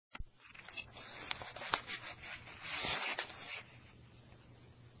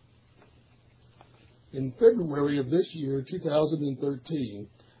In February of this year, 2013,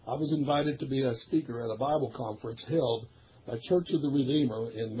 I was invited to be a speaker at a Bible conference held by Church of the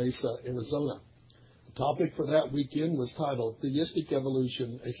Redeemer in Mesa, Arizona. The topic for that weekend was titled Theistic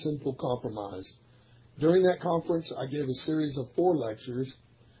Evolution, a Sinful Compromise. During that conference, I gave a series of 4 lectures.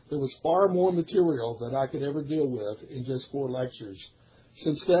 There was far more material than I could ever deal with in just 4 lectures.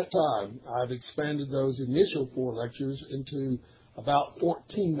 Since that time, I've expanded those initial 4 lectures into about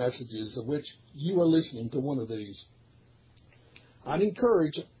 14 messages, of which you are listening to one of these. I'd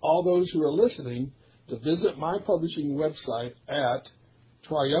encourage all those who are listening to visit my publishing website at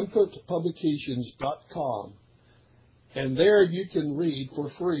triumphantpublications.com. And there you can read for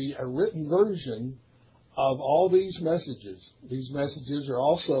free a written version of all these messages. These messages are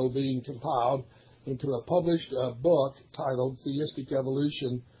also being compiled into a published book titled Theistic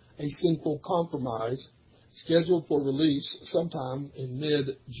Evolution, a Sinful Compromise, scheduled for release sometime in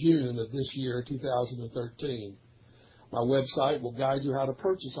mid-June of this year, 2013. My website will guide you how to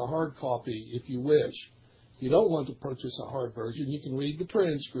purchase a hard copy if you wish. If you don't want to purchase a hard version, you can read the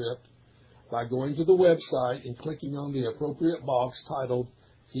transcript by going to the website and clicking on the appropriate box titled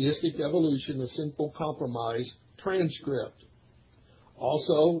Theistic Evolution, a Sinful Compromise Transcript.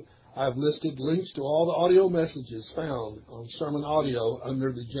 Also, I've listed links to all the audio messages found on Sermon Audio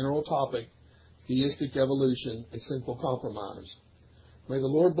under the general topic, Theistic Evolution, a Sinful Compromise. May the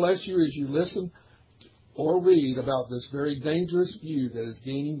Lord bless you as you listen or read about this very dangerous view that is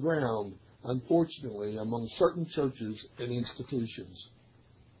gaining ground, unfortunately, among certain churches and institutions.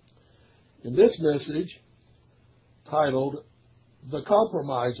 In this message, titled The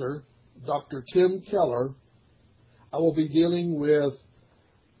Compromiser, Dr. Tim Keller, I will be dealing with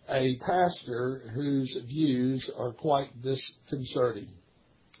a pastor whose views are quite disconcerting.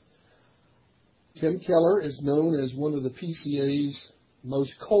 Tim Keller is known as one of the PCA's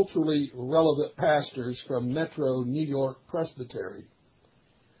most culturally relevant pastors from Metro New York Presbytery.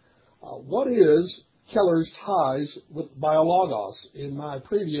 What is Keller's ties with Biologos? In my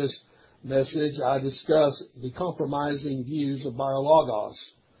previous message, I discussed the compromising views of Biologos.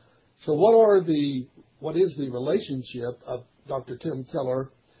 So what is the relationship of Dr. Tim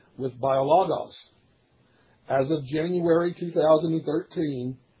Keller with Biologos? As of January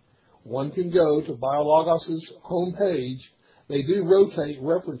 2013, one can go to Biologos' homepage. They do rotate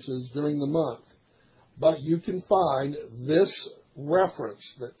references during the month, but you can find this reference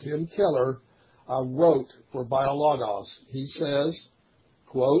that Tim Keller wrote for Biologos. He says,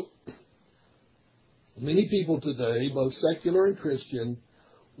 quote, "Many people today, both secular and Christian,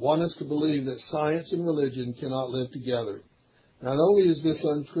 want us to believe that science and religion cannot live together. Not only is this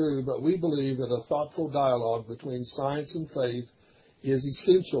untrue, but we believe that a thoughtful dialogue between science and faith is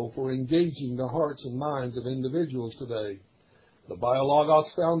essential for engaging the hearts and minds of individuals today. The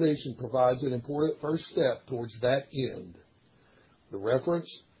Biologos Foundation provides an important first step towards that end." The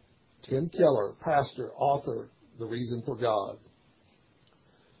reference, Tim Keller, pastor, author, The Reason for God.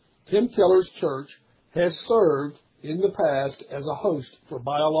 Tim Keller's church has served in the past as a host for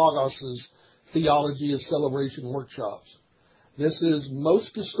Biologos' Theology of Celebration workshops. This is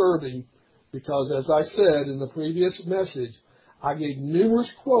most disturbing because, as I said in the previous message, I gave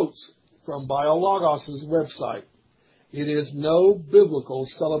numerous quotes from Biologos' website. It is no biblical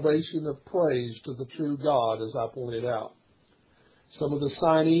celebration of praise to the true God, as I pointed out. Some of the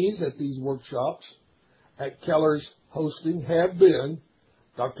signees at these workshops at Keller's hosting have been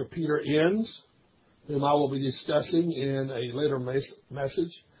Dr. Peter Enns, whom I will be discussing in a later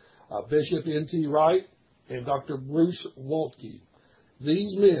message, Bishop N.T. Wright, and Dr. Bruce Waltke.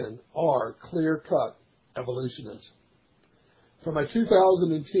 These men are clear-cut evolutionists. From a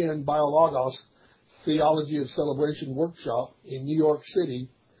 2010 Biologos Theology of Celebration workshop in New York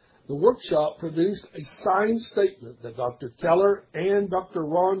City, the workshop produced a signed statement that Dr. Keller and Dr.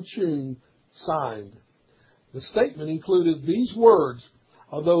 Ron Choon signed. The statement included these words,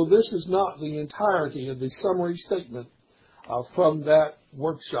 although this is not the entirety of the summary statement from that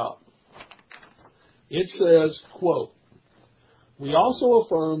workshop. It says, quote, "We also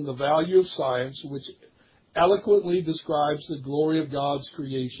affirm the value of science, which eloquently describes the glory of God's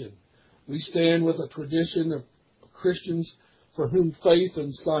creation. We stand with a tradition of Christians for whom faith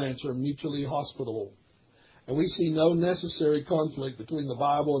and science are mutually hospitable. And we see no necessary conflict between the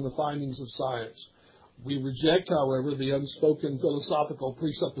Bible and the findings of science. We reject, however, the unspoken philosophical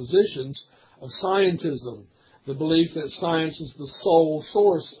presuppositions of scientism, the belief that science is the sole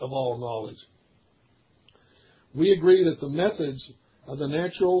source of all knowledge. We agree that the methods of the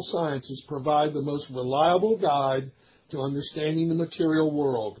natural sciences provide the most reliable guide to understanding the material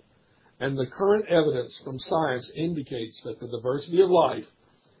world, and the current evidence from science indicates that the diversity of life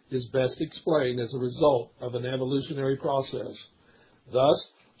is best explained as a result of an evolutionary process. Thus,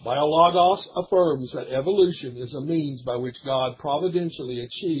 Biologos affirms that evolution is a means by which God providentially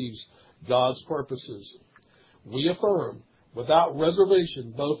achieves God's purposes. We affirm, without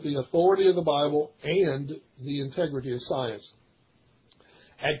reservation, both the authority of the Bible and the integrity of science.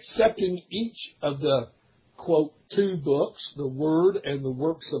 Accepting each of the, quote, two books, the Word and the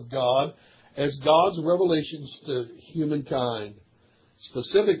works of God, as God's revelations to humankind.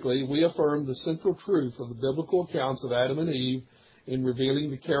 Specifically, we affirm the central truth of the biblical accounts of Adam and Eve in revealing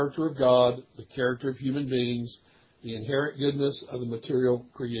the character of God, the character of human beings, the inherent goodness of the material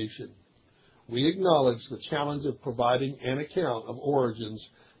creation. We acknowledge the challenge of providing an account of origins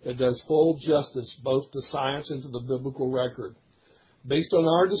that does full justice both to science and to the biblical record. Based on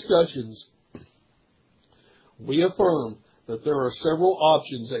our discussions, we affirm that there are several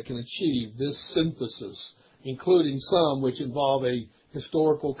options that can achieve this synthesis, including some which involve a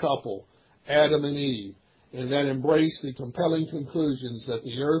historical couple, Adam and Eve, and that embrace the compelling conclusions that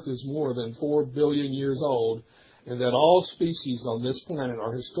the earth is more than 4 billion years old and that all species on this planet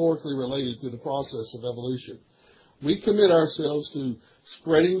are historically related to the process of evolution. We commit ourselves to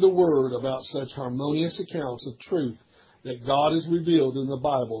spreading the word about such harmonious accounts of truth that God has revealed in the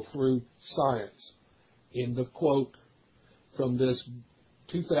Bible through science. End of quote from this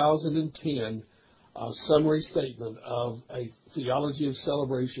 2010 summary statement of a Theology of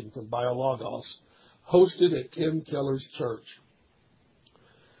Celebration from Biologos, hosted at Tim Keller's church.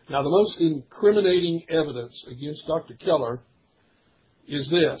 Now, the most incriminating evidence against Dr. Keller is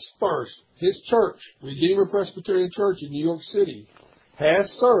this. First, his church, Redeemer Presbyterian Church in New York City,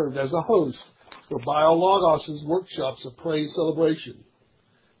 has served as a host for Biologos' workshops of praise celebration.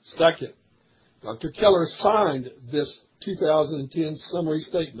 Second, Dr. Keller signed this 2010 summary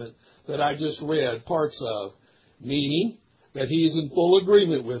statement that I just read parts of, meaning that he is in full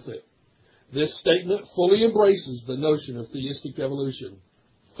agreement with it. This statement fully embraces the notion of theistic evolution.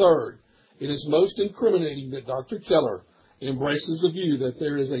 Third, it is most incriminating that Dr. Keller embraces the view that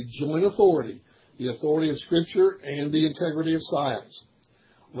there is a joint authority, the authority of Scripture and the integrity of science.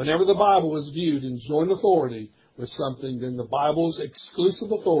 Whenever the Bible is viewed in joint authority with something, then the Bible's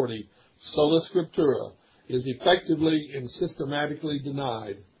exclusive authority, sola scriptura, is effectively and systematically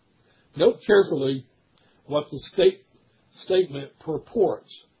denied. Note carefully what the statement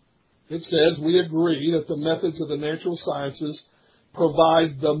purports. It says, we agree that the methods of the natural sciences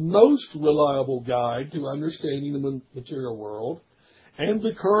provide the most reliable guide to understanding the material world, and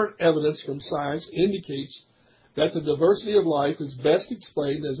the current evidence from science indicates that the diversity of life is best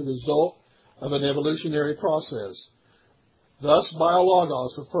explained as a result of an evolutionary process. Thus,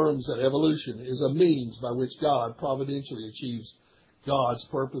 Biologos affirms that evolution is a means by which God providentially achieves God's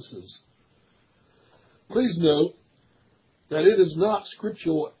purposes. Please note that it is not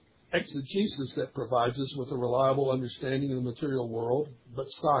scriptural exegesis that provides us with a reliable understanding of the material world, but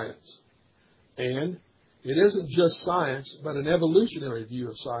science. And it isn't just science, but an evolutionary view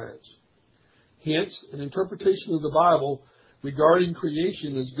of science. Hence, an interpretation of the Bible regarding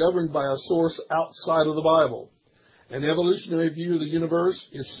creation is governed by a source outside of the Bible. An evolutionary view of the universe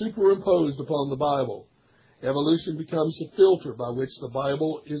is superimposed upon the Bible. Evolution becomes the filter by which the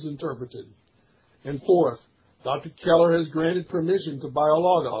Bible is interpreted. And fourth, Dr. Keller has granted permission to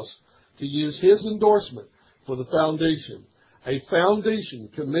Biologos to use his endorsement for the foundation, a foundation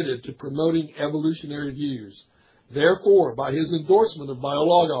committed to promoting evolutionary views. Therefore, by his endorsement of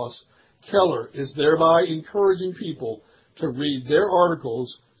Biologos, Keller is thereby encouraging people to read their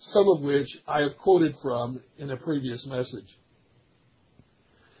articles, some of which I have quoted from in a previous message.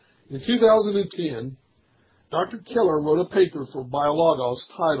 In 2010, Dr. Keller wrote a paper for Biologos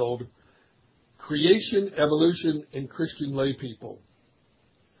titled Creation, Evolution, and Christian Laypeople.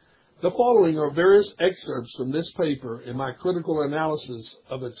 The following are various excerpts from this paper and my critical analysis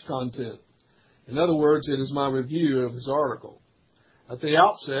of its content. In other words, it is my review of his article. At the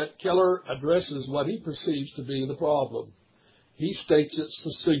outset, Keller addresses what he perceives to be the problem. He states it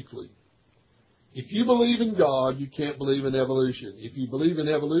succinctly. If you believe in God, you can't believe in evolution. If you believe in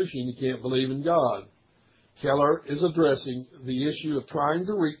evolution, you can't believe in God. Keller is addressing the issue of trying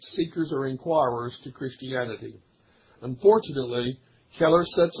to reach seekers or inquirers to Christianity. Unfortunately, Keller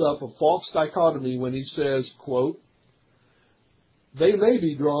sets up a false dichotomy when he says, quote, they may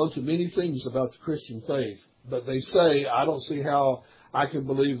be drawn to many things about the Christian faith, but they say, I don't see how I can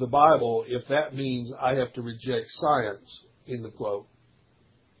believe the Bible if that means I have to reject science, end of quote.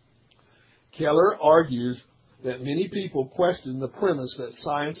 Keller argues that many people question the premise that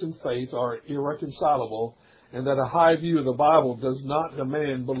science and faith are irreconcilable and that a high view of the Bible does not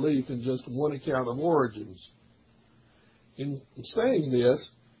demand belief in just one account of origins. In saying this,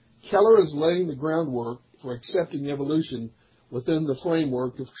 Keller is laying the groundwork for accepting evolution within the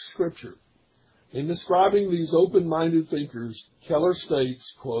framework of Scripture. In describing these open-minded thinkers, Keller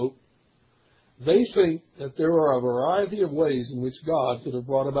states, quote, "They think that there are a variety of ways in which God could have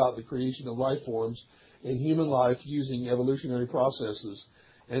brought about the creation of life forms in human life using evolutionary processes,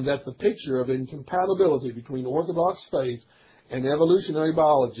 and that the picture of incompatibility between orthodox faith and evolutionary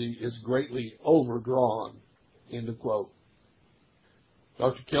biology is greatly overdrawn." End of quote.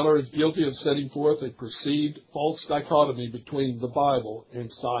 Dr. Keller is guilty of setting forth a perceived false dichotomy between the Bible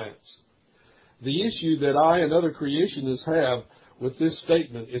and science. The issue that I and other creationists have with this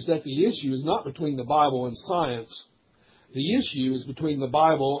statement is that the issue is not between the Bible and science. The issue is between the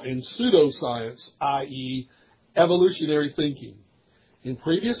Bible and pseudoscience, i.e., evolutionary thinking. In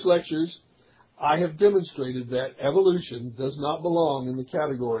previous lectures, I have demonstrated that evolution does not belong in the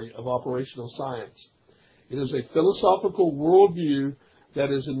category of operational science. It is a philosophical worldview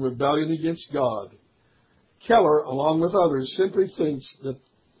that is in rebellion against God. Keller, along with others, simply thinks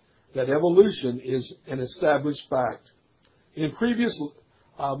that evolution is an established fact. In previous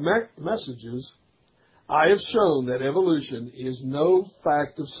messages, I have shown that evolution is no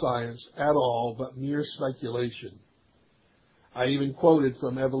fact of science at all, but mere speculation. I even quoted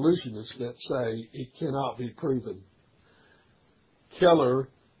from evolutionists that say it cannot be proven. Keller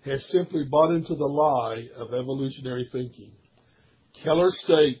has simply bought into the lie of evolutionary thinking. Keller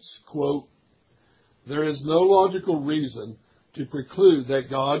states, quote, "There is no logical reason to preclude that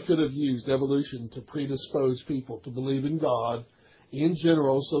God could have used evolution to predispose people to believe in God in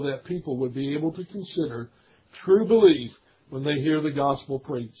general so that people would be able to consider true belief when they hear the gospel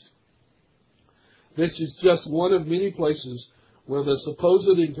preached. This is just one of many places where the supposed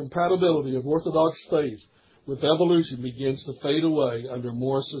incompatibility of Orthodox faith with evolution begins to fade away under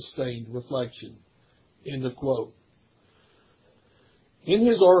more sustained reflection." End of quote. In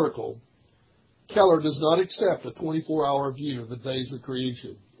his article, Keller does not accept a 24-hour view of the days of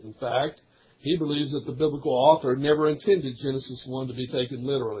creation. In fact, he believes that the biblical author never intended Genesis 1 to be taken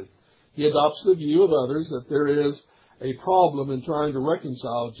literally. He adopts the view of others that there is a problem in trying to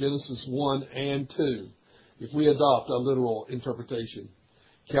reconcile Genesis 1 and 2 if we adopt a literal interpretation.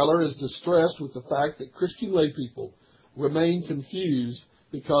 Keller is distressed with the fact that Christian laypeople remain confused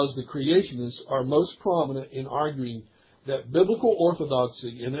because the creationists are most prominent in arguing that biblical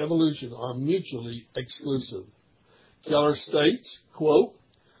orthodoxy and evolution are mutually exclusive. Keller states, quote,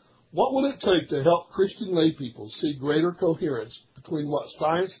 "What will it take to help Christian laypeople see greater coherence between what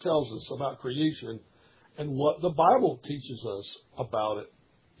science tells us about creation and what the Bible teaches us about it?"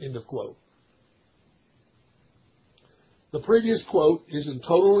 End of quote. The previous quote is in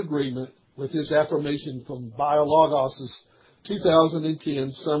total agreement with his affirmation from Biologos'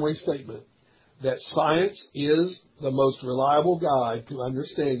 2010 summary statement that science is the most reliable guide to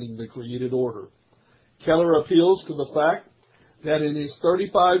understanding the created order. Keller appeals to the fact that in his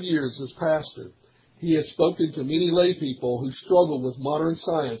 35 years as pastor, he has spoken to many lay people who struggle with modern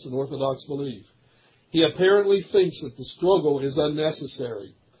science and Orthodox belief. He apparently thinks that the struggle is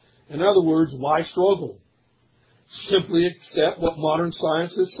unnecessary. In other words, why struggle? Simply accept what modern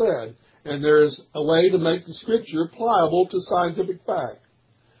science has said, and there is a way to make the Scripture pliable to scientific fact,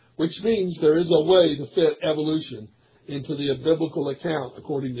 which means there is a way to fit evolution into the biblical account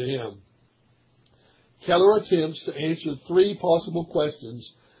according to him. Keller attempts to answer three possible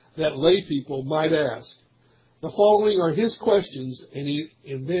questions that lay people might ask. The following are his questions,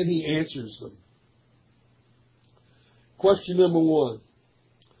 and then he answers them. Question number 1.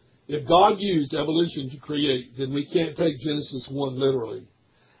 If God used evolution to create, then we can't take Genesis 1 literally.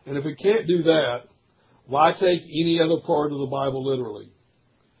 And if we can't do that, why take any other part of the Bible literally?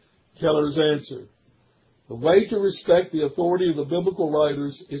 Keller's answer: the way to respect the authority of the biblical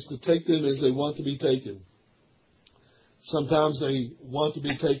writers is to take them as they want to be taken. Sometimes they want to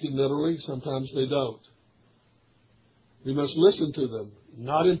be taken literally, sometimes they don't. We must listen to them,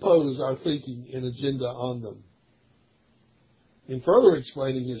 not impose our thinking and agenda on them. In further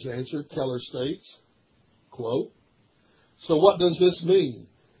explaining his answer, Keller states, quote, "So what does this mean?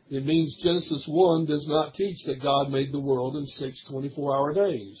 It means Genesis 1 does not teach that God made the world in 6 24-hour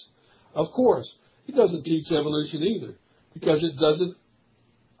days. Of course, it doesn't teach evolution either, because it doesn't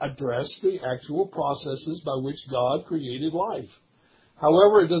address the actual processes by which God created life.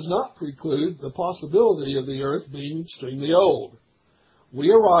 However, it does not preclude the possibility of the earth being extremely old. We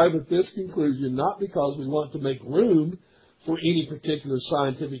arrive at this conclusion not because we want to make room for any particular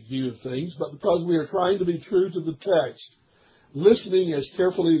scientific view of things, but because we are trying to be true to the text, listening as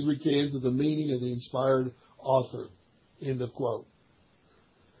carefully as we can to the meaning of the inspired author." End of quote.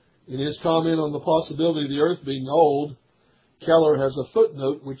 In his comment on the possibility of the earth being old, Keller has a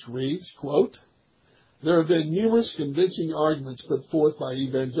footnote which reads, quote, "There have been numerous convincing arguments put forth by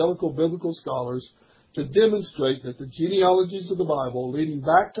evangelical biblical scholars to demonstrate that the genealogies of the Bible leading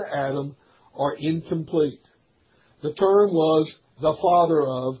back to Adam are incomplete. The term was the father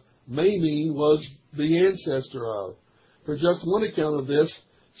of, may mean was the ancestor of. For just one account of this,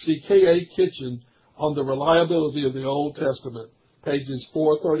 see K.A. Kitchen on the reliability of the Old Testament, pages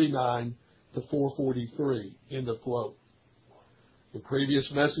 439 to 443, end of quote. In previous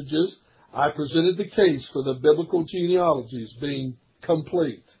messages, I presented the case for the biblical genealogies being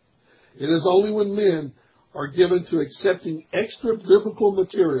complete. It is only when men are given to accepting extra biblical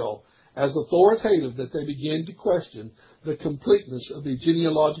material as authoritative that they begin to question the completeness of the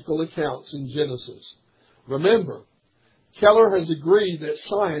genealogical accounts in Genesis. Remember, Keller has agreed that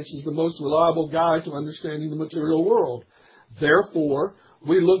science is the most reliable guide to understanding the material world. Therefore,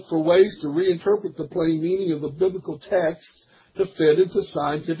 we look for ways to reinterpret the plain meaning of the biblical texts to fit into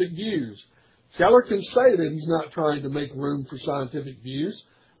scientific views. Keller can say that he's not trying to make room for scientific views,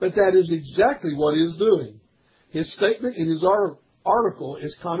 but that is exactly what he is doing. His statement in his article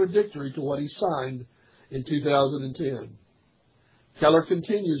is contradictory to what he signed in 2010. Keller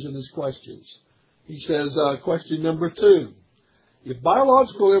continues in his questions. He says, question number 2, if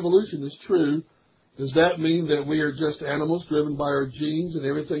biological evolution is true, does that mean that we are just animals driven by our genes and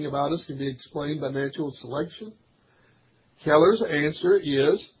everything about us can be explained by natural selection? Keller's answer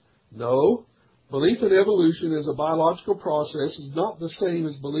is no. Belief in evolution as a biological process is not the same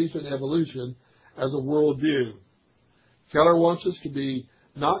as belief in evolution as a worldview. Keller wants us to be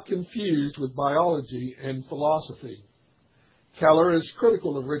not confused with biology and philosophy. Keller is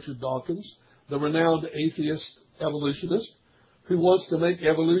critical of Richard Dawkins, the renowned atheist evolutionist, who wants to make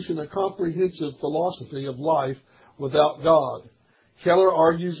evolution a comprehensive philosophy of life without God. Keller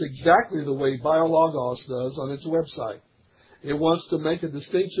argues exactly the way Biologos does on its website. It wants to make a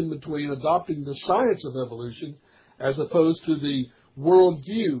distinction between adopting the science of evolution as opposed to the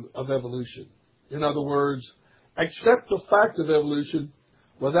worldview of evolution. In other words, accept the fact of evolution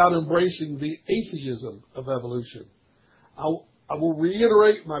without embracing the atheism of evolution. I will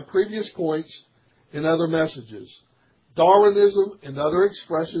reiterate my previous points in other messages. Darwinism and other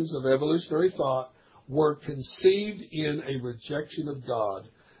expressions of evolutionary thought were conceived in a rejection of God.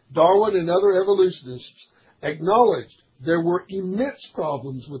 Darwin and other evolutionists acknowledged there were immense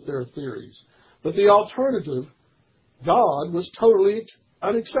problems with their theories, but the alternative, God, was totally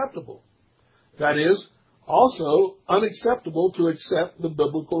unacceptable. That is, also unacceptable to accept the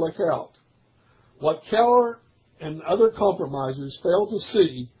biblical account. What Keller and other compromisers fail to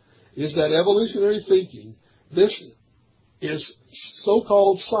see is that evolutionary thinking, this is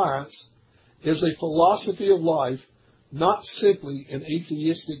so-called science, is a philosophy of life, not simply an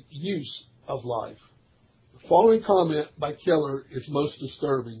atheistic use of life. The following comment by Keller is most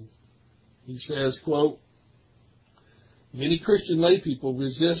disturbing. He says, quote, many Christian laypeople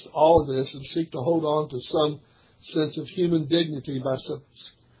resist all of this and seek to hold on to some sense of human dignity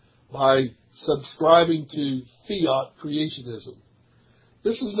by subscribing to fiat creationism.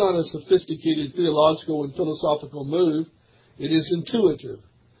 This is not a sophisticated theological and philosophical move. It is intuitive.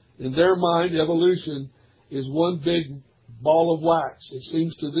 In their mind, evolution is one big ball of wax. It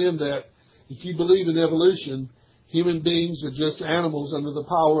seems to them that if you believe in evolution, human beings are just animals under the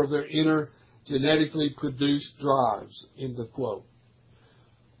power of their inner genetically produced drives, end of quote.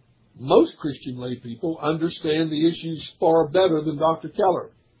 Most Christian laypeople understand the issues far better than Dr.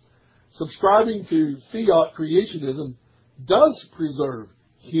 Keller. Subscribing to fiat creationism does preserve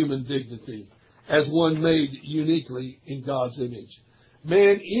human dignity as one made uniquely in God's image.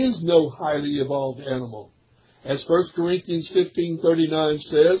 Man is no highly evolved animal. As 1 Corinthians 15:39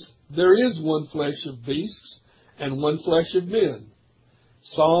 says, there is one flesh of beasts and one flesh of men.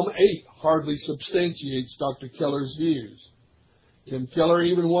 Psalm 8 hardly substantiates Dr. Keller's views. Tim Keller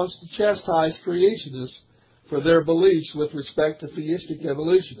even wants to chastise creationists for their beliefs with respect to theistic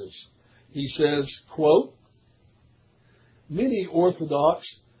evolutionists. He says, quote, many Orthodox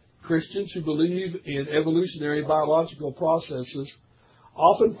Christians who believe in evolutionary biological processes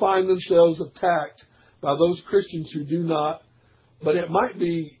often find themselves attacked by those Christians who do not, but it might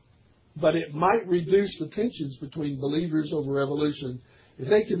reduce the tensions between believers over evolution if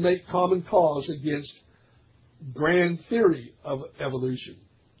they can make common cause against grand theory of evolution.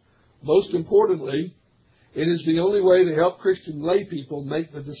 Most importantly, it is the only way to help Christian laypeople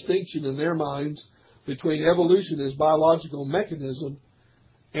make the distinction in their minds between evolution as biological mechanism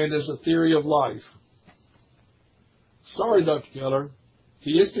and as a theory of life. Sorry, Dr. Keller.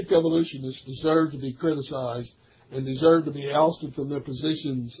 Theistic evolutionists deserve to be criticized and deserve to be ousted from their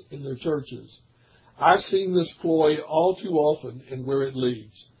positions in their churches. I've seen this ploy all too often and where it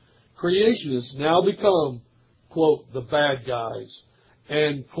leads. Creationists now become, quote, the bad guys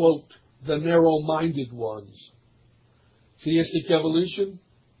and, quote, the narrow-minded ones. Theistic evolution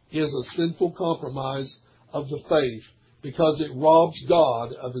is a sinful compromise of the faith because it robs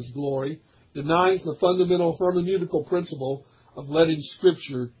God of His glory, denies the fundamental hermeneutical principle of letting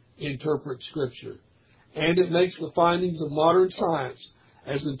Scripture interpret Scripture, and it makes the findings of modern science,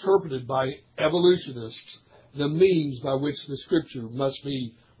 as interpreted by evolutionists, the means by which the Scripture must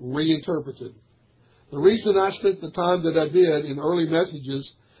be reinterpreted. The reason I spent the time that I did in early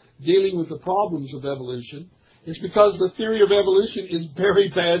messages dealing with the problems of evolution is because the theory of evolution is very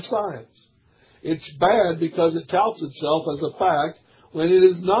bad science. It's bad because it touts itself as a fact when it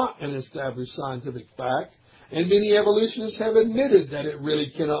is not an established scientific fact, and many evolutionists have admitted that it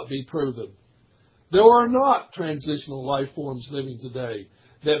really cannot be proven. There are not transitional life forms living today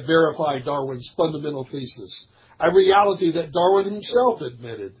that verify Darwin's fundamental thesis, a reality that Darwin himself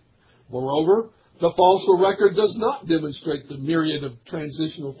admitted. Moreover, the fossil record does not demonstrate the myriad of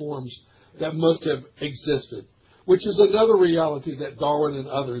transitional forms that must have existed, which is another reality that Darwin and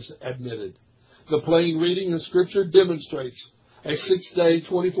others admitted. The plain reading of Scripture demonstrates a 6-day,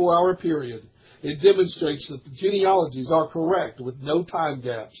 24-hour period. It demonstrates that the genealogies are correct with no time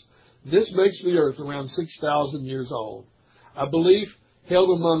gaps. This makes the earth around 6,000 years old, a belief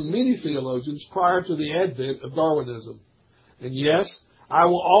held among many theologians prior to the advent of Darwinism. And yes, I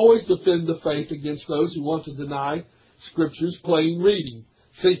will always defend the faith against those who want to deny Scripture's plain reading,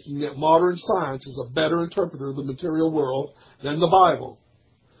 thinking that modern science is a better interpreter of the material world than the Bible.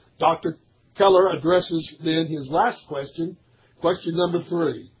 Dr. Keller addresses then his last question, question number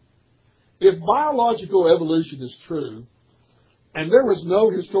 3. If biological evolution is true, and there was no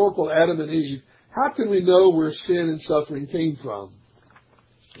historical Adam and Eve, how can we know where sin and suffering came from?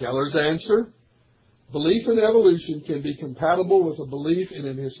 Keller's answer: belief in evolution can be compatible with a belief in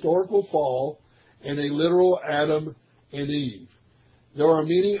an historical fall and a literal Adam and Eve. There are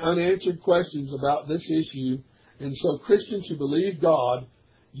many unanswered questions about this issue, and so Christians who believe God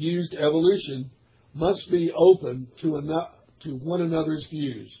used evolution must be open to one another's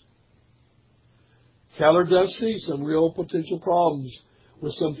views. Keller does see some real potential problems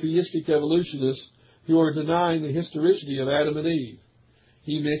with some theistic evolutionists who are denying the historicity of Adam and Eve.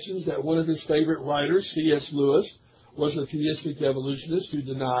 He mentions that one of his favorite writers, C.S. Lewis, was a theistic evolutionist who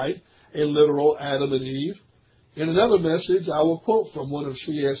denied a literal Adam and Eve. In another message, I will quote from one of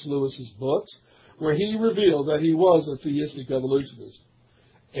C.S. Lewis's books, where he revealed that he was a theistic evolutionist.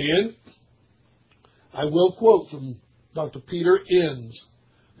 And I will quote from Dr. Peter Enns,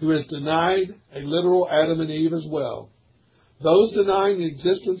 who has denied a literal Adam and Eve as well. Those denying the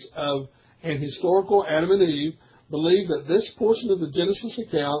existence of an historical Adam and Eve believe that this portion of the Genesis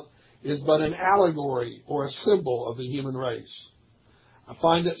account is but an allegory or a symbol of the human race. I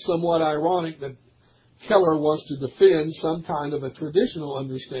find it somewhat ironic that Keller wants to defend some kind of a traditional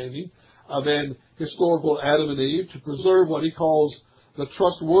understanding of an historical Adam and Eve to preserve what he calls the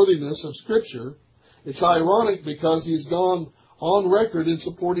trustworthiness of Scripture. It's ironic because he's gone on record in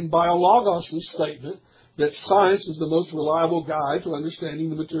supporting Biologos' statement that science is the most reliable guide to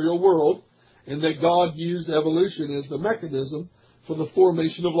understanding the material world, and that God used evolution as the mechanism for the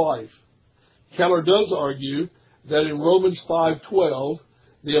formation of life. Keller does argue that in Romans 5:12,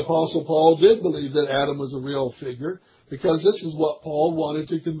 the Apostle Paul did believe that Adam was a real figure, because this is what Paul wanted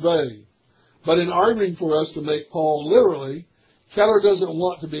to convey. But in arguing for us to make Paul literally, Keller doesn't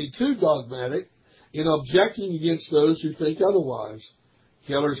want to be too dogmatic in objecting against those who think otherwise.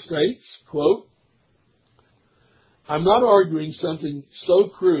 Keller states, quote, I'm not arguing something so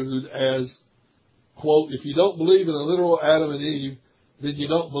crude as, quote, if you don't believe in a literal Adam and Eve, then you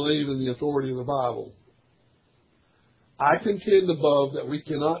don't believe in the authority of the Bible. I contend above that we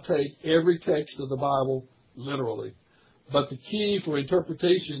cannot take every text of the Bible literally, but the key for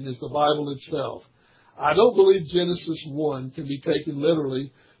interpretation is the Bible itself. I don't believe Genesis 1 can be taken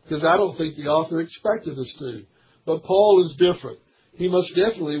literally because I don't think the author expected us to. But Paul is different. He most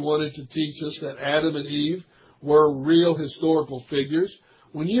definitely wanted to teach us that Adam and Eve were real historical figures.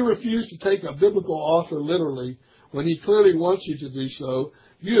 When you refuse to take a biblical author literally, when he clearly wants you to do so,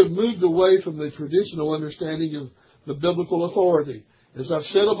 you have moved away from the traditional understanding of the biblical authority. As I've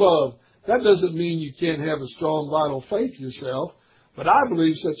said above, that doesn't mean you can't have a strong, vital faith yourself, but I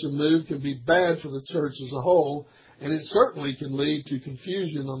believe such a move can be bad for the church as a whole, and it certainly can lead to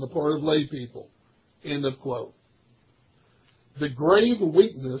confusion on the part of lay people. End of quote. The grave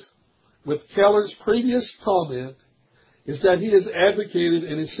weakness with Keller's previous comment is that he has advocated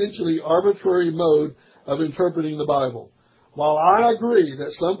an essentially arbitrary mode of interpreting the Bible. While I agree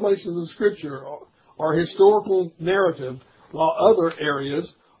that some places of Scripture are historical narrative, while other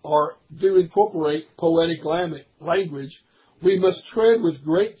areas do incorporate poetic language, we must tread with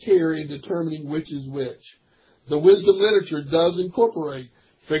great care in determining which is which. The wisdom literature does incorporate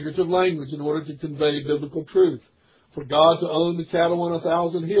figurative language in order to convey biblical truth. For God to own the cattle on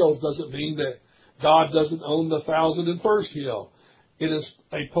 1,000 hills doesn't mean that God doesn't own the 1,001st hill. It is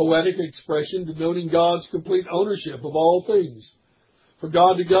a poetic expression denoting God's complete ownership of all things. For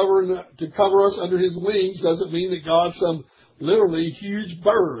God to cover us under His wings doesn't mean that God's some literally huge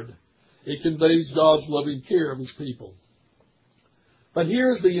bird. It conveys God's loving care of His people. But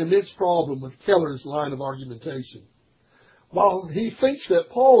here's the immense problem with Keller's line of argumentation. While he thinks that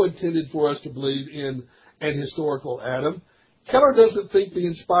Paul intended for us to believe in an historical Adam, Keller doesn't think the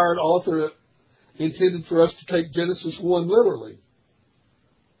inspired author intended for us to take Genesis 1 literally.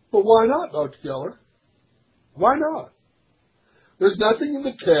 But why not, Dr. Keller? Why not? There's nothing in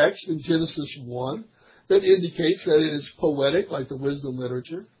the text in Genesis 1 that indicates that it is poetic like the wisdom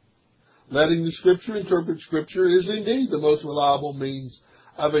literature. Letting the Scripture interpret Scripture is indeed the most reliable means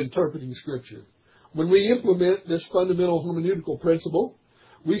of interpreting Scripture. When we implement this fundamental hermeneutical principle,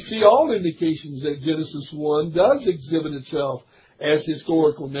 we see all indications that Genesis 1 does exhibit itself as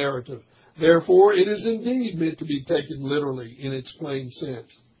historical narrative. Therefore, it is indeed meant to be taken literally in its plain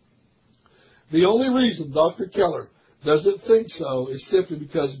sense. The only reason Dr. Keller doesn't think so is simply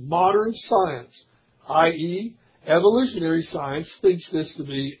because modern science, i.e., evolutionary science, thinks this to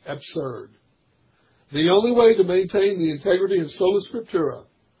be absurd. The only way to maintain the integrity of sola scriptura,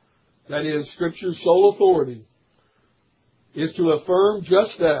 that is, Scripture's sole authority, is to affirm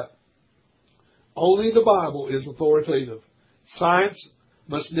just that. Only the Bible is authoritative. Science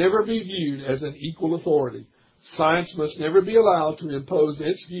must never be viewed as an equal authority. Science must never be allowed to impose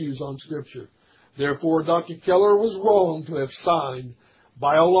its views on Scripture. Therefore, Dr. Keller was wrong to have signed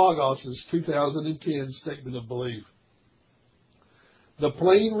BioLogos' 2010 Statement of Belief. The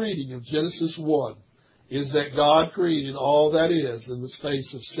plain reading of Genesis 1 is that God created all that is in the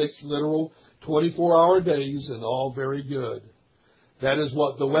space of 6 literal 24-hour days, and all very good. That is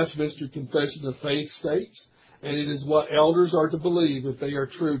what the Westminster Confession of Faith states, and it is what elders are to believe if they are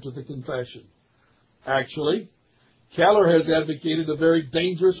true to the confession. Actually, Keller has advocated a very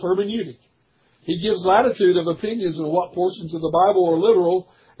dangerous hermeneutic. He gives latitude of opinions on what portions of the Bible are literal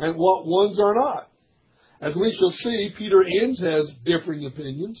and what ones are not. As we shall see, Peter Enns has differing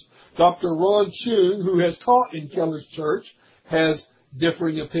opinions. Dr. Ron Choon, who has taught in Keller's church, has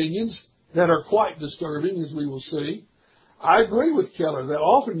differing opinions that are quite disturbing, as we will see. I agree with Keller that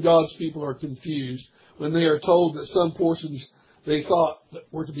often God's people are confused when they are told that some portions they thought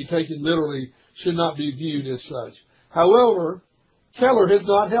were to be taken literally should not be viewed as such. However, Keller has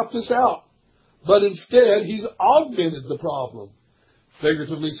not helped us out, but instead he's augmented the problem.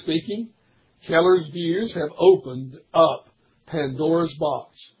 Figuratively speaking, Keller's views have opened up Pandora's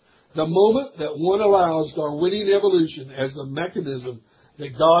box. The moment that one allows Darwinian evolution as the mechanism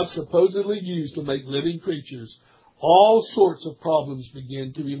that God supposedly used to make living creatures, all sorts of problems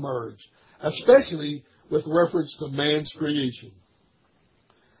begin to emerge, especially with reference to man's creation.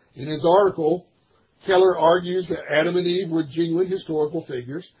 In his article, Keller argues that Adam and Eve were genuine historical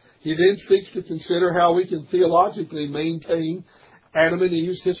figures. He then seeks to consider how we can theologically maintain Adam and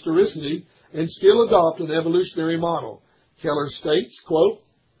Eve's historicity and still adopt an evolutionary model. Keller states, quote,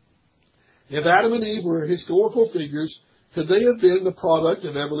 "If Adam and Eve were historical figures, could they have been the product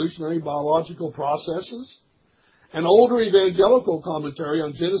of evolutionary biological processes?" An older evangelical commentary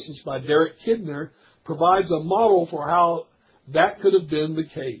on Genesis by Derek Kidner provides a model for how that could have been the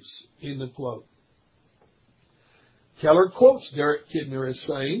case. End of quote. Keller quotes Derek Kidner as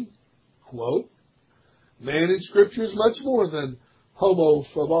saying, quote, "Man in Scripture is much more than homo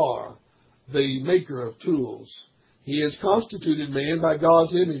faber, the maker of tools. He has constituted man by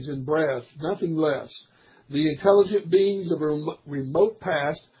God's image and breath, nothing less. The intelligent beings of a remote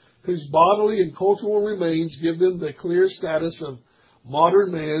past, whose bodily and cultural remains give them the clear status of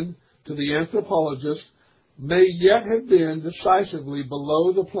modern man to the anthropologist, may yet have been decisively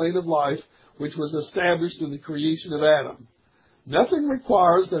below the plane of life which was established in the creation of Adam. Nothing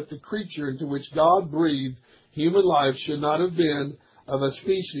requires that the creature into which God breathed human life should not have been of a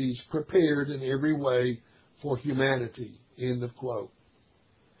species prepared in every way for humanity." End of quote.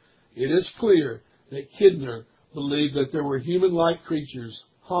 It is clear that Kidner believed that there were human-like creatures,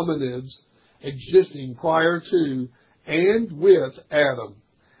 hominids, existing prior to and with Adam.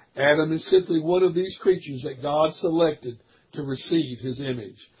 Adam is simply one of these creatures that God selected to receive His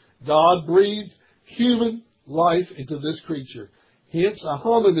image. God breathed human life into this creature. Hence, a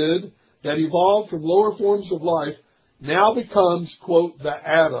hominid that evolved from lower forms of life now becomes, quote, the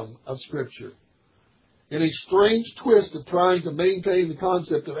Adam of Scripture. In a strange twist of trying to maintain the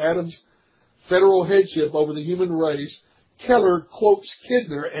concept of Adam's federal headship over the human race, Keller quotes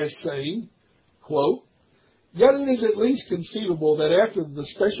Kidner as saying, quote, "Yet it is at least conceivable that after the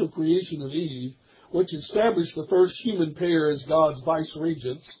special creation of Eve, which established the first human pair as God's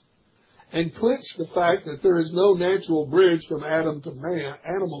vice-regents, and clinched the fact that there is no natural bridge from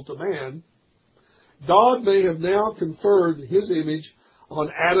animal to man, God may have now conferred His image on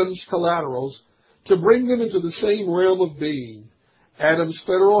Adam's collaterals to bring them into the same realm of being, Adam's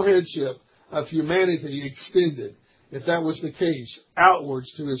federal headship of humanity extended, if that was the case, outwards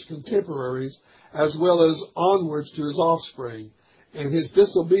to his contemporaries as well as onwards to his offspring, and his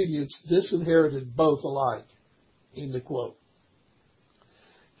disobedience disinherited both alike." End of quote.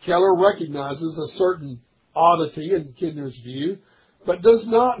 Keller recognizes a certain oddity in Kidner's view, but does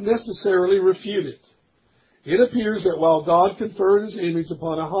not necessarily refute it. It appears that while God conferred His image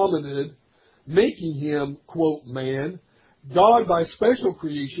upon a hominid, making him, quote, man, God by special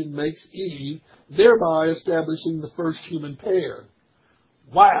creation makes Eve, thereby establishing the first human pair.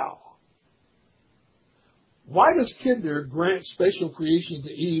 Wow! Why does Kidner grant special creation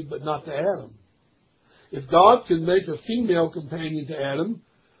to Eve but not to Adam? If God can make a female companion to Adam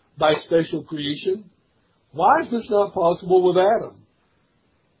by special creation, why is this not possible with Adam?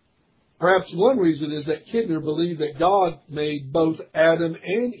 Perhaps one reason is that Kidner believed that God made both Adam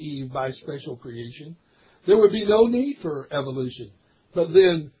and Eve by special creation. There would be no need for evolution. But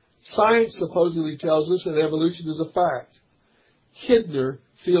then science supposedly tells us that evolution is a fact. Kidner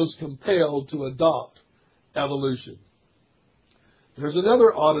feels compelled to adopt evolution. There's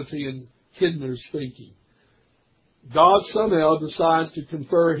another oddity in Kidner's thinking. God somehow decides to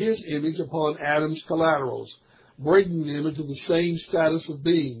confer His image upon Adam's collaterals, bringing them into the same status of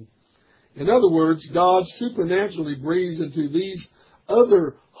being. In other words, God supernaturally breathes into these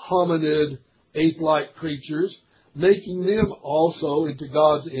other hominid, ape-like creatures, making them also into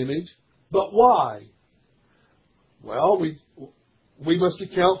God's image. But why? Well, we must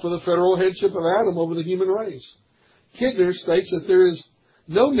account for the federal headship of Adam over the human race. Kidner states that there is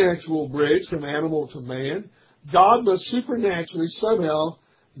no natural bridge from animal to man. God must supernaturally somehow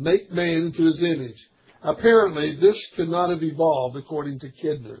make man into His image. Apparently, this could not have evolved according to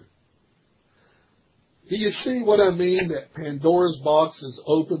Kidner. Do you see what I mean, that Pandora's box is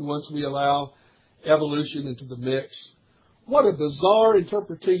open once we allow evolution into the mix? What a bizarre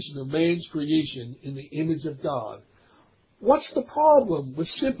interpretation of man's creation in the image of God. What's the problem with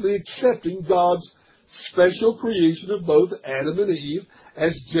simply accepting God's special creation of both Adam and Eve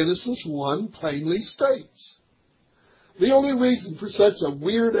as Genesis 1 plainly states? The only reason for such a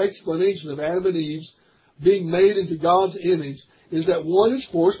weird explanation of Adam and Eve's being made into God's image is that one is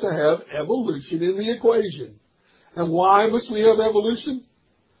forced to have evolution in the equation. And why must we have evolution?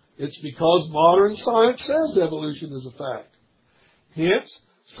 It's because modern science says evolution is a fact. Hence,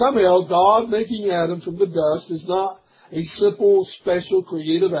 somehow God making Adam from the dust is not a simple, special,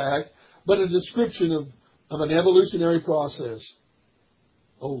 creative act, but a description of an evolutionary process.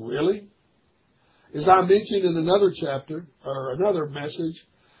 Oh, really? As I mentioned in another chapter, or another message,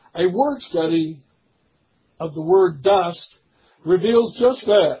 a word study of the word dust reveals just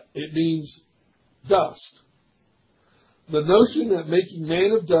that. It means dust. The notion that making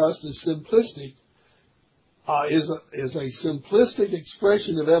man of dust is simplistic, is a simplistic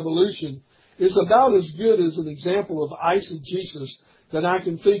expression of evolution, is about as good as an example of eisegesis that I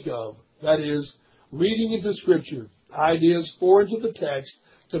can think of. That is, reading into Scripture, ideas foreign to the text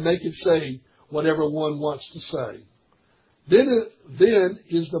to make it say whatever one wants to say. Then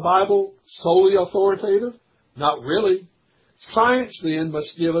is the Bible solely authoritative? Not really. Science then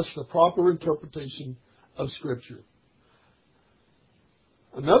must give us the proper interpretation of Scripture.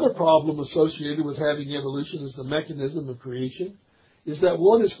 Another problem associated with having evolution as the mechanism of creation is that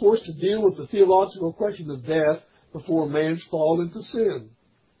one is forced to deal with the theological question of death before man's fall into sin.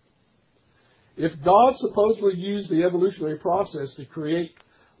 If God supposedly used the evolutionary process to create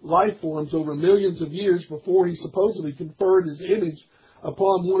life forms over millions of years before He supposedly conferred His image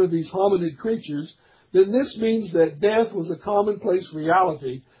upon one of these hominid creatures, then this means that death was a commonplace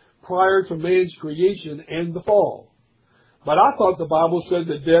reality prior to man's creation and the fall. But I thought the Bible said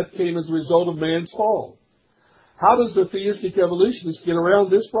that death came as a result of man's fall. How does the theistic evolutionist get around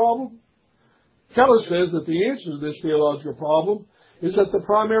this problem? Keller says that the answer to this theological problem is that the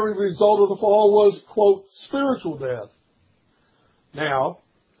primary result of the fall was, quote, spiritual death. Now,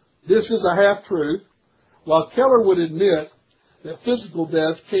 this is a half-truth. While Keller would admit that physical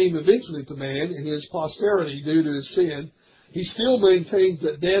death came eventually to man and his posterity due to his sin, he still maintains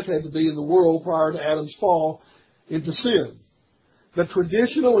that death had to be in the world prior to Adam's fall into sin. The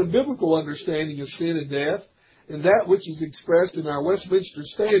traditional and biblical understanding of sin and death, and that which is expressed in our Westminster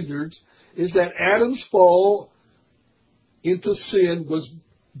Standards, is that Adam's fall into sin was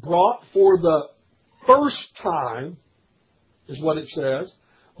brought for the first time, is what it says,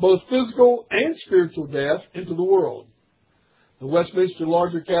 both physical and spiritual death into the world. The Westminster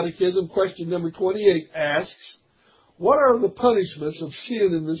Larger Catechism, question number 28, asks, what are the punishments of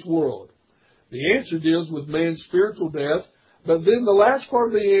sin in this world? The answer deals with man's spiritual death, but then the last part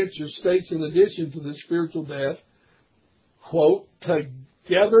of the answer states, in addition to the spiritual death, quote,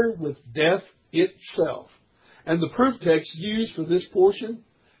 together with death itself. And the proof text used for this portion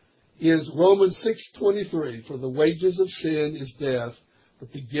is Romans 6:23, for the wages of sin is death,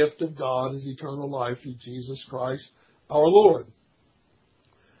 but the gift of God is eternal life through Jesus Christ our Lord.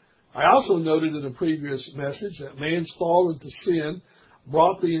 I also noted in a previous message that man's fall into sin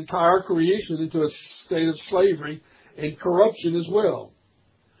brought the entire creation into a state of slavery and corruption as well.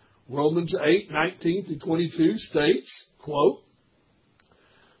 Romans 8:19-22 states, quote,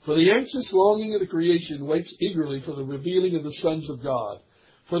 for the anxious longing of the creation waits eagerly for the revealing of the sons of God.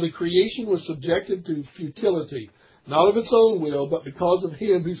 For the creation was subjected to futility, not of its own will, but because of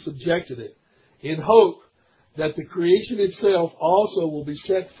him who subjected it, in hope that the creation itself also will be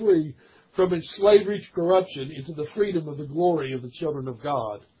set free from its slavery to corruption into the freedom of the glory of the children of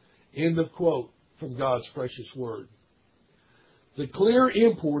God. End of quote from God's precious word. The clear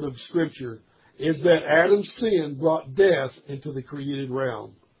import of Scripture is that Adam's sin brought death into the created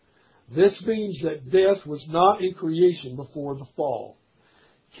realm. This means that death was not in creation before the fall.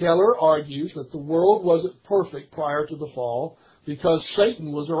 Keller argues that the world wasn't perfect prior to the fall because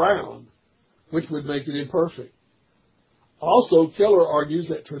Satan was around, which would make it imperfect. Also, Keller argues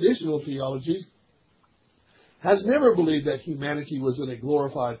that traditional theology has never believed that humanity was in a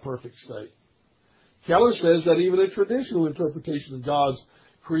glorified, perfect state. Keller says that even a traditional interpretation of God's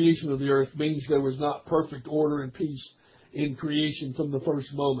creation of the earth means there was not perfect order and peace in creation from the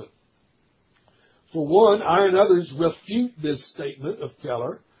first moment. For one, I and others refute this statement of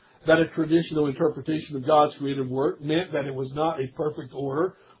Keller that a traditional interpretation of God's creative work meant that it was not a perfect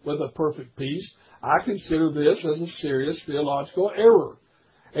order with a perfect peace. I consider this as a serious theological error.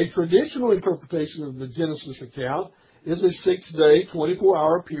 A traditional interpretation of the Genesis account is a 6-day,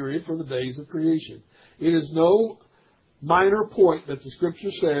 24-hour period for the days of creation. It is no minor point that the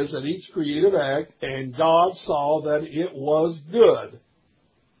Scripture says that each creative act, and God saw that it was good.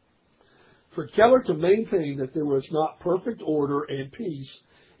 For Keller to maintain that there was not perfect order and peace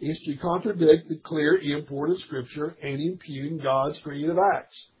is to contradict the clear import of Scripture and impugn God's creative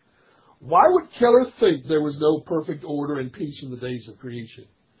acts. Why would Keller think there was no perfect order and peace in the days of creation?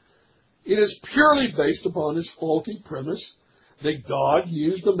 It is purely based upon his faulty premise that God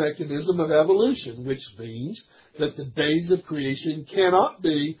used the mechanism of evolution, which means that the days of creation cannot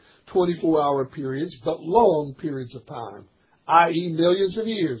be 24-hour periods, but long periods of time, i.e. millions of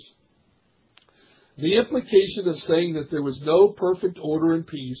years. The implication of saying that there was no perfect order and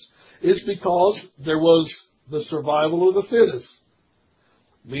peace is because there was the survival of the fittest,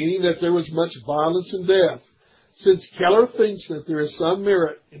 meaning that there was much violence and death. Since Keller thinks that there is some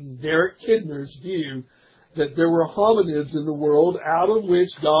merit in Derek Kidner's view that there were hominids in the world out of which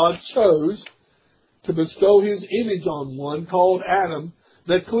God chose to bestow his image on one called Adam,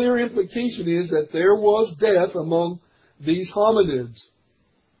 the clear implication is that there was death among these hominids.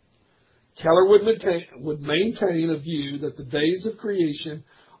 Keller would maintain a view that the days of creation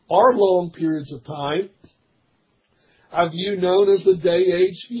are long periods of time, a view known as the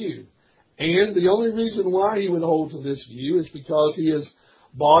day-age view. And the only reason why he would hold to this view is because he has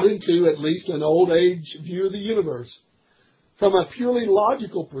bought into at least an old age view of the universe. From a purely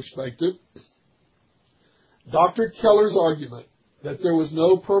logical perspective, Dr. Keller's argument that there was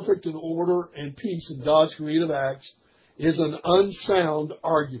no perfect order and peace in God's creative acts is an unsound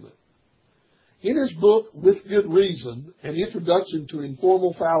argument. In his book, With Good Reason, An Introduction to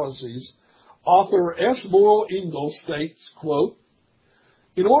Informal Fallacies, author S. Morrill Ingalls states, quote,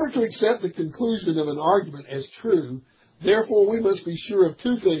 in order to accept the conclusion of an argument as true, therefore we must be sure of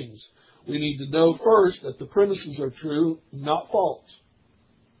two things. We need to know first that the premises are true, not false.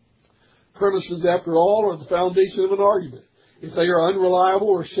 Premises, after all, are the foundation of an argument. If they are unreliable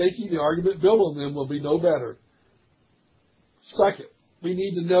or shaky, the argument built on them will be no better. Second, we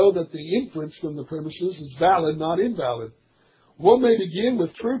need to know that the inference from the premises is valid, not invalid. One may begin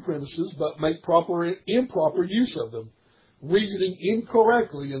with true premises, but make proper and improper use of them, reasoning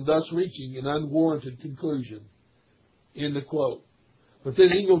incorrectly and thus reaching an unwarranted conclusion. End of quote. But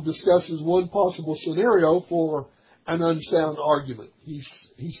then Ingalls discusses one possible scenario for an unsound argument. He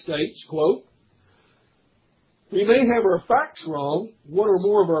states, quote, We may have our facts wrong, one or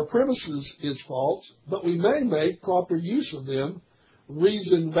more of our premises is false, but we may make proper use of them,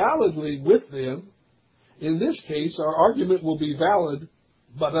 reason validly with them. In this case, our argument will be valid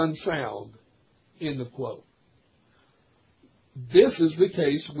but unsound. End of quote. This is the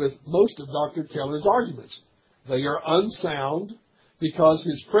case with most of Dr. Keller's arguments. They are unsound because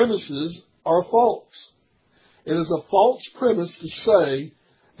his premises are false. It is a false premise to say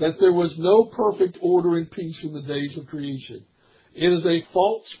that there was no perfect order and peace in the days of creation. It is a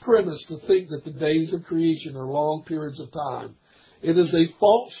false premise to think that the days of creation are long periods of time. It is a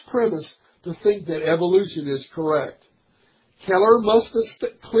false premise to think that evolution is correct. Keller must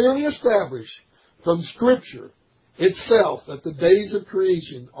clearly establish from Scripture itself that the days of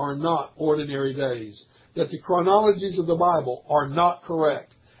creation are not ordinary days, that the chronologies of the Bible are not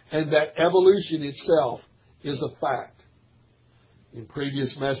correct, and that evolution itself is a fact. In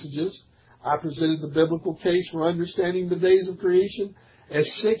previous messages, I presented the biblical case for understanding the days of creation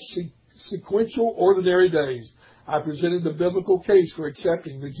as 6 sequential ordinary days. I presented the biblical case for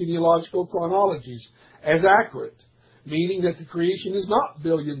accepting the genealogical chronologies as accurate, meaning that the creation is not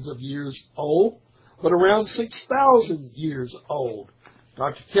billions of years old, but around 6,000 years old.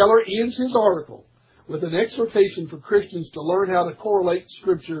 Dr. Keller ends his article with an exhortation for Christians to learn how to correlate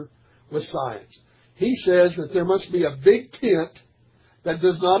Scripture with science. He says that there must be a big tent that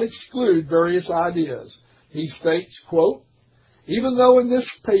does not exclude various ideas. He states, quote, "Even though in this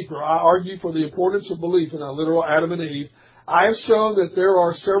paper I argue for the importance of belief in a literal Adam and Eve, I have shown that there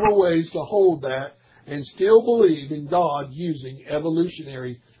are several ways to hold that and still believe in God using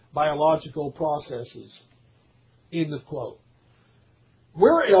evolutionary biological processes." End of quote.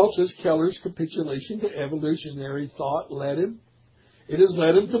 Where else has Keller's capitulation to evolutionary thought led him? It has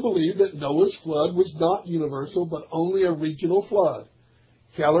led him to believe that Noah's flood was not universal, but only a regional flood.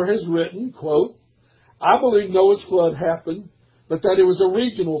 Keller has written, quote, "I believe Noah's flood happened, but that it was a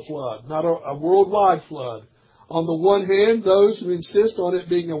regional flood, not a worldwide flood. On the one hand, those who insist on it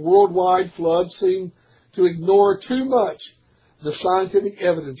being a worldwide flood seem to ignore too much the scientific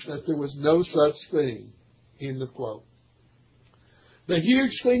evidence that there was no such thing." End of quote. The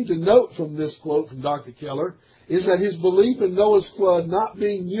huge thing to note from this quote from Dr. Keller is that his belief in Noah's flood not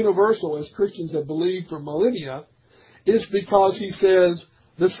being universal as Christians have believed for millennia is because he says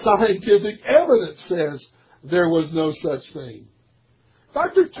the scientific evidence says there was no such thing.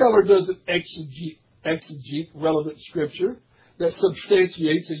 Dr. Keller doesn't exegete relevant Scripture that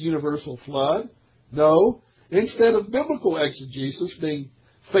substantiates a universal flood. No, instead of biblical exegesis being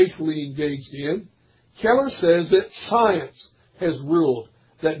faithfully engaged in, Keller says that science has ruled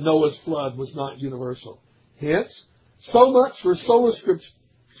that Noah's flood was not universal. Hence, so much for sola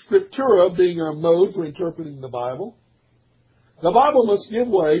scriptura being our mode for interpreting the Bible. The Bible must give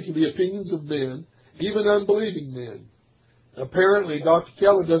way to the opinions of men, even unbelieving men. Apparently, Dr.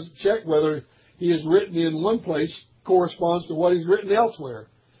 Keller doesn't check whether he has written in one place corresponds to what he's written elsewhere.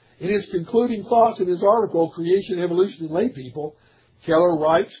 In his concluding thoughts in his article, Creation, Evolution, and Laypeople, Keller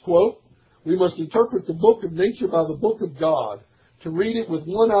writes, quote, "We must interpret the book of nature by the book of God. To read it with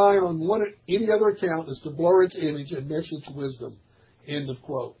one eye on any other account is to blur its image and miss its wisdom." End of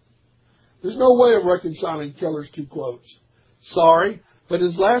quote. There's no way of reconciling Keller's two quotes. Sorry, but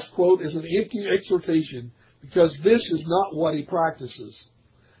his last quote is an empty exhortation because this is not what he practices.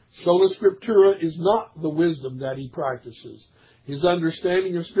 Sola Scriptura is not the wisdom that he practices. His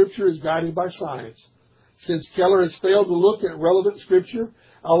understanding of Scripture is guided by science. Since Keller has failed to look at relevant Scripture,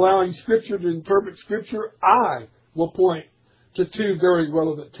 allowing Scripture to interpret Scripture, I will point to two very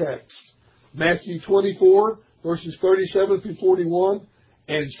relevant texts. Matthew 24, verses 37 through 41,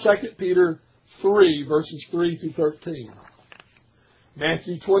 and 2 Peter 3, verses 3 through 13.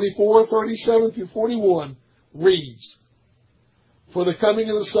 Matthew 24, 37 through 41 reads, "For the coming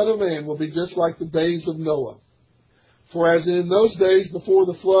of the Son of Man will be just like the days of Noah. For as in those days before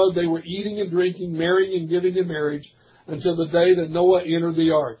the flood they were eating and drinking, marrying and giving in marriage, until the day that Noah entered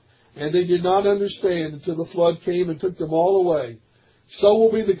the ark. And they did not understand until the flood came and took them all away. So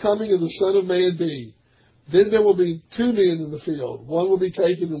will be the coming of the Son of Man be. Then there will be 2 men in the field. One will be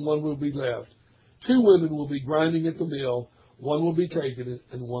taken and one will be left. 2 women will be grinding at the mill. One will be taken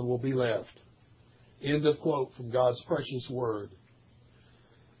and one will be left." End of quote from God's precious word.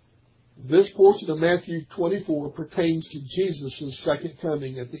 This portion of Matthew 24 pertains to Jesus' second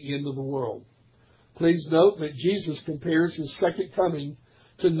coming at the end of the world. Please note that Jesus compares his second coming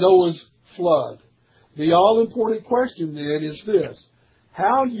to Noah's flood. The all-important question then is this: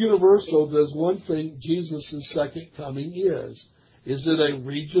 how universal does one think Jesus' second coming is? Is it a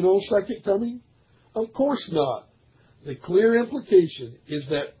regional second coming? Of course not. The clear implication is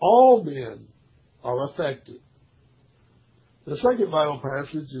that all men are affected. The second Bible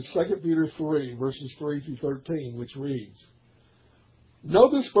passage is 2 Peter 3, verses 3 through 13, which reads, "Know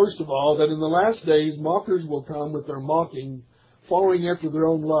this first of all, that in the last days mockers will come with their mocking, following after their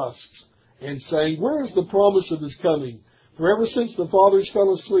own lusts, and saying, 'Where is the promise of his coming? For ever since the fathers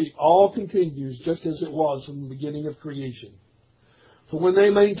fell asleep, all continues just as it was from the beginning of creation.' For when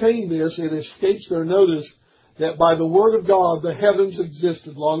they maintain this, it escapes their notice that by the word of God the heavens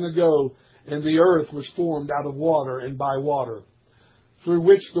existed long ago, and the earth was formed out of water and by water, through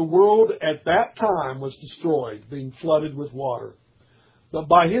which the world at that time was destroyed, being flooded with water. But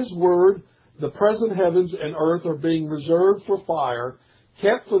by his word the present heavens and earth are being reserved for fire,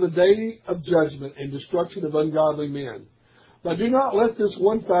 kept for the day of judgment and destruction of ungodly men. But do not let this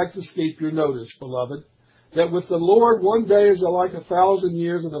one fact escape your notice, beloved, that with the Lord 1 day is like 1,000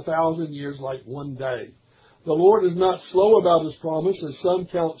 years, and 1,000 years like 1 day. The Lord is not slow about his promise, as some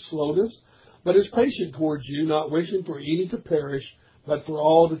count slowness, but is patient towards you, not wishing for any to perish, but for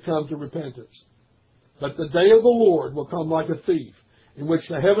all to come to repentance. But the day of the Lord will come like a thief, in which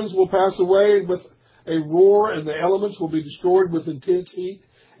the heavens will pass away with a roar, and the elements will be destroyed with intense heat,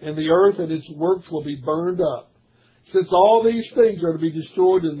 and the earth and its works will be burned up. Since all these things are to be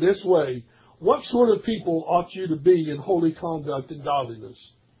destroyed in this way, what sort of people ought you to be in holy conduct and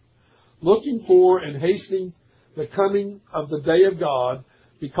godliness, looking for and hastening the coming of the day of God,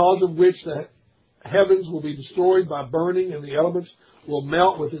 because of which the heavens will be destroyed by burning, and the elements will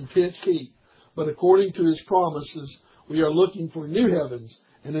melt with intense heat. But according to his promises, we are looking for new heavens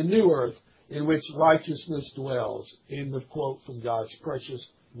and a new earth in which righteousness dwells." End of quote from God's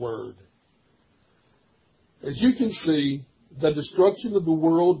precious word. As you can see, the destruction of the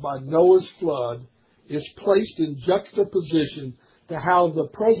world by Noah's flood is placed in juxtaposition to how the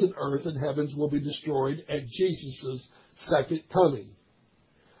present earth and heavens will be destroyed at Jesus' second coming.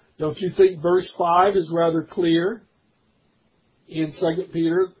 Don't you think verse 5 is rather clear in 2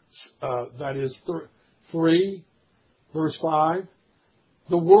 Peter, that is 3, verse 5?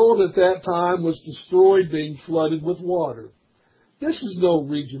 The world at that time was destroyed, being flooded with water. This is no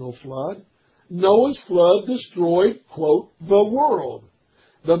regional flood. Noah's flood destroyed, quote, the world.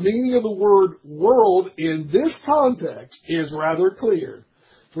 The meaning of the word world in this context is rather clear.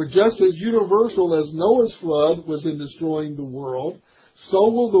 For just as universal as Noah's flood was in destroying the world, so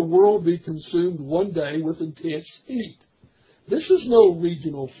will the world be consumed 1 day with intense heat. This is no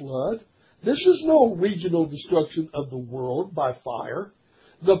regional flood. This is no regional destruction of the world by fire.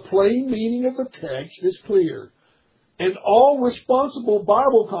 The plain meaning of the text is clear, and all responsible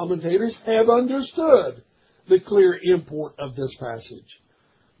Bible commentators have understood the clear import of this passage.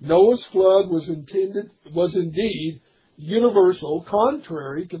 Noah's flood was indeed universal,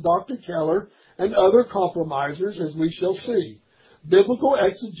 contrary to Dr. Keller and other compromisers, as we shall see. Biblical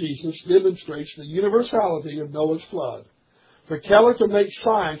exegesis demonstrates the universality of Noah's flood. For Keller to make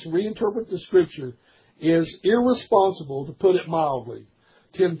science reinterpret the Scripture is irresponsible, to put it mildly.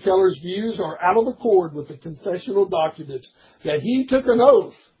 Tim Keller's views are out of accord with the confessional documents that he took an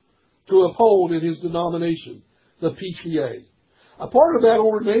oath to uphold in his denomination, the PCA. A part of that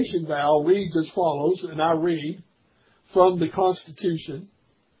ordination vow reads as follows, and I read from the Constitution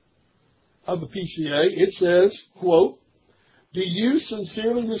of the PCA. It says, quote, "Do you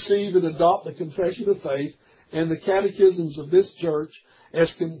sincerely receive and adopt the confession of faith and the catechisms of this church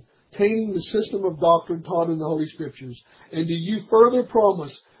as containing the system of doctrine taught in the Holy Scriptures? And do you further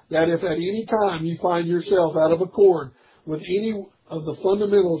promise that if at any time you find yourself out of accord with any of the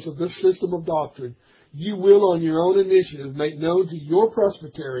fundamentals of this system of doctrine, you will on your own initiative make known to your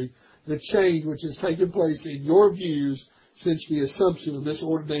presbytery the change which has taken place in your views since the assumption of this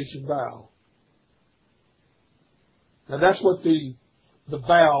ordination vow?" Now that's what the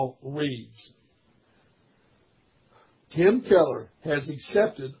vow reads. Tim Keller has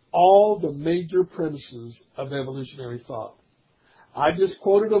accepted all the major premises of evolutionary thought. I just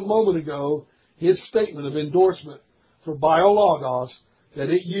quoted a moment ago his statement of endorsement for BioLogos that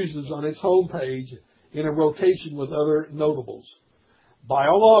it uses on its homepage in a rotation with other notables.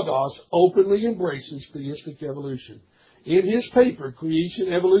 BioLogos openly embraces theistic evolution. In his paper,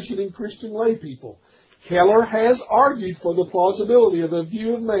 Creation, Evolution, and Christian Laypeople, Keller has argued for the plausibility of a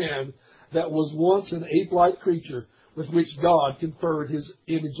view of man that was once an ape-like creature with which God conferred his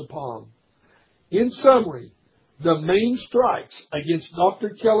image upon. In summary, the main strikes against Dr.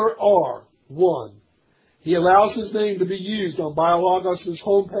 Keller are, 1, he allows his name to be used on BioLogos'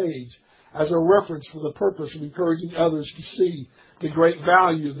 homepage as a reference for the purpose of encouraging others to see the great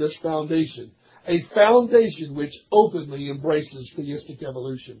value of this foundation, a foundation which openly embraces theistic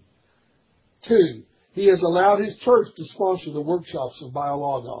evolution. 2, he has allowed his church to sponsor the workshops of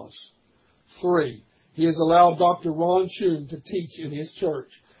BioLogos. 3, He has allowed Dr. Ron Choon to teach in his church,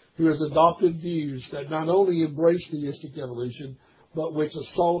 who has adopted views that not only embrace theistic evolution, but which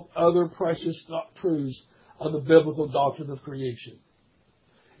assault other precious truths of the biblical doctrine of creation.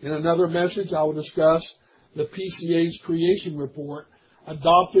 In another message, I will discuss the PCA's creation report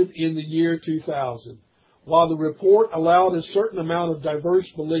adopted in the year 2000. While the report allowed a certain amount of diverse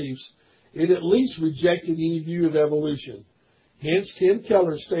beliefs, it at least rejected any view of evolution. Hence, Tim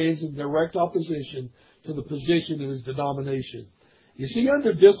Keller stands in direct opposition to the position of his denomination. Is he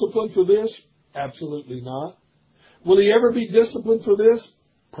under discipline for this? Absolutely not. Will he ever be disciplined for this?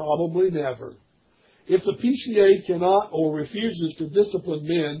 Probably never. If the PCA cannot or refuses to discipline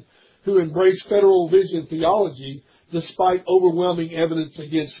men who embrace federal vision theology despite overwhelming evidence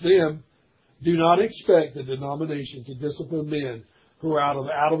against them, do not expect the denomination to discipline men who are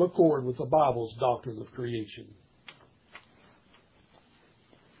out of accord with the Bible's doctrine of creation.